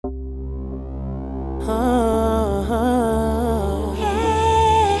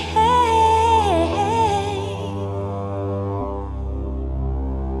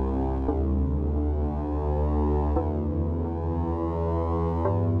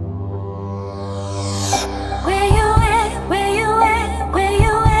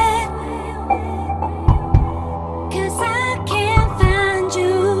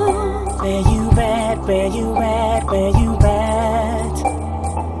Where you at? Where you at?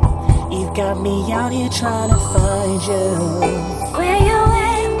 You got me out here trying to find you. Where you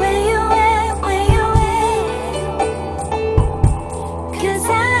at? Where you at? Where you at? 'Cause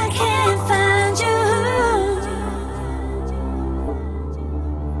I can't find you.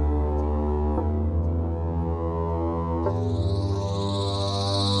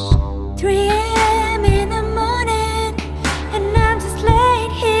 3 a.m. in the morning, and I'm just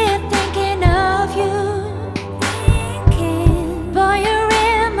laid here thinking of you. Boy, you're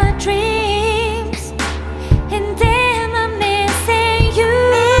in my dreams, and damn, I'm missing you.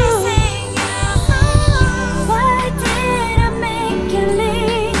 Why did I make you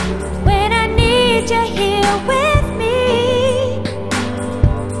leave when I need you here with me?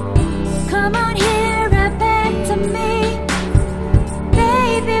 Come on here, right back to me,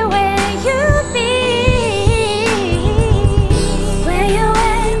 baby, where you be? Where you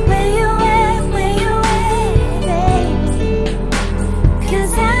at? Where you at? Where you at, baby?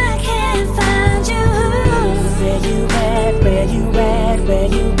 'Cause I can't find you. Where you at? Where you at? Where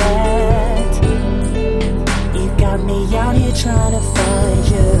you at? You got me out here trying to find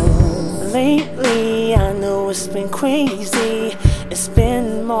you. Lately, I know it's been crazy. It's been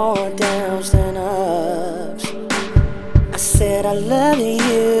more downs than ups. I said I love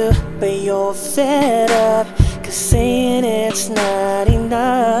you, but you're fed up, 'cause saying it's not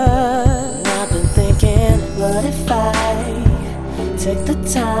enough. And I've been thinking, what if I take the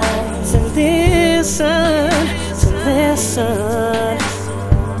time to listen,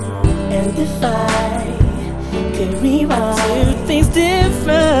 and if I could rewind, do things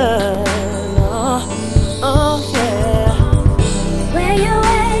different. Oh yeah. Where you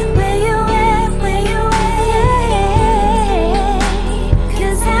at? Where you at? Where you at?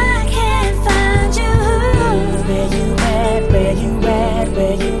 'Cause I can't find you. Where you at? Where you at?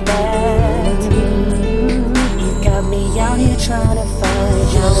 Where you at? You got me out here trying to find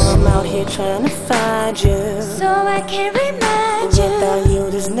you. I'm out here trying to find you, So I can remind you, without you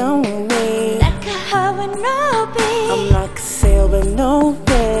there's no me. like a heart with no beat, I'm like a sail with no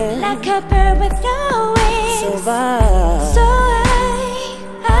wind. like a bird with no wings. So So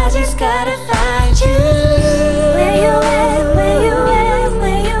I just gotta find you. Where you at? Where you at?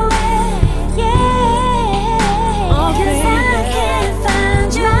 Where you at? Yeah. Oh, 'Cause I baby, can't find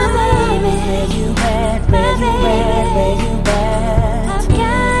you, baby. where you at? Where you at? Where you at? I've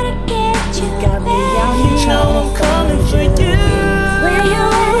gotta get you, Got me out here baby. trying to find you. Where you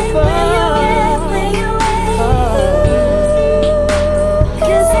at? Where you at? Where you at?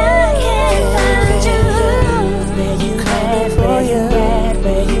 'Cause I can't find you. Where you at? Where you at?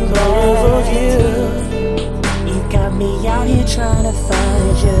 Where you at?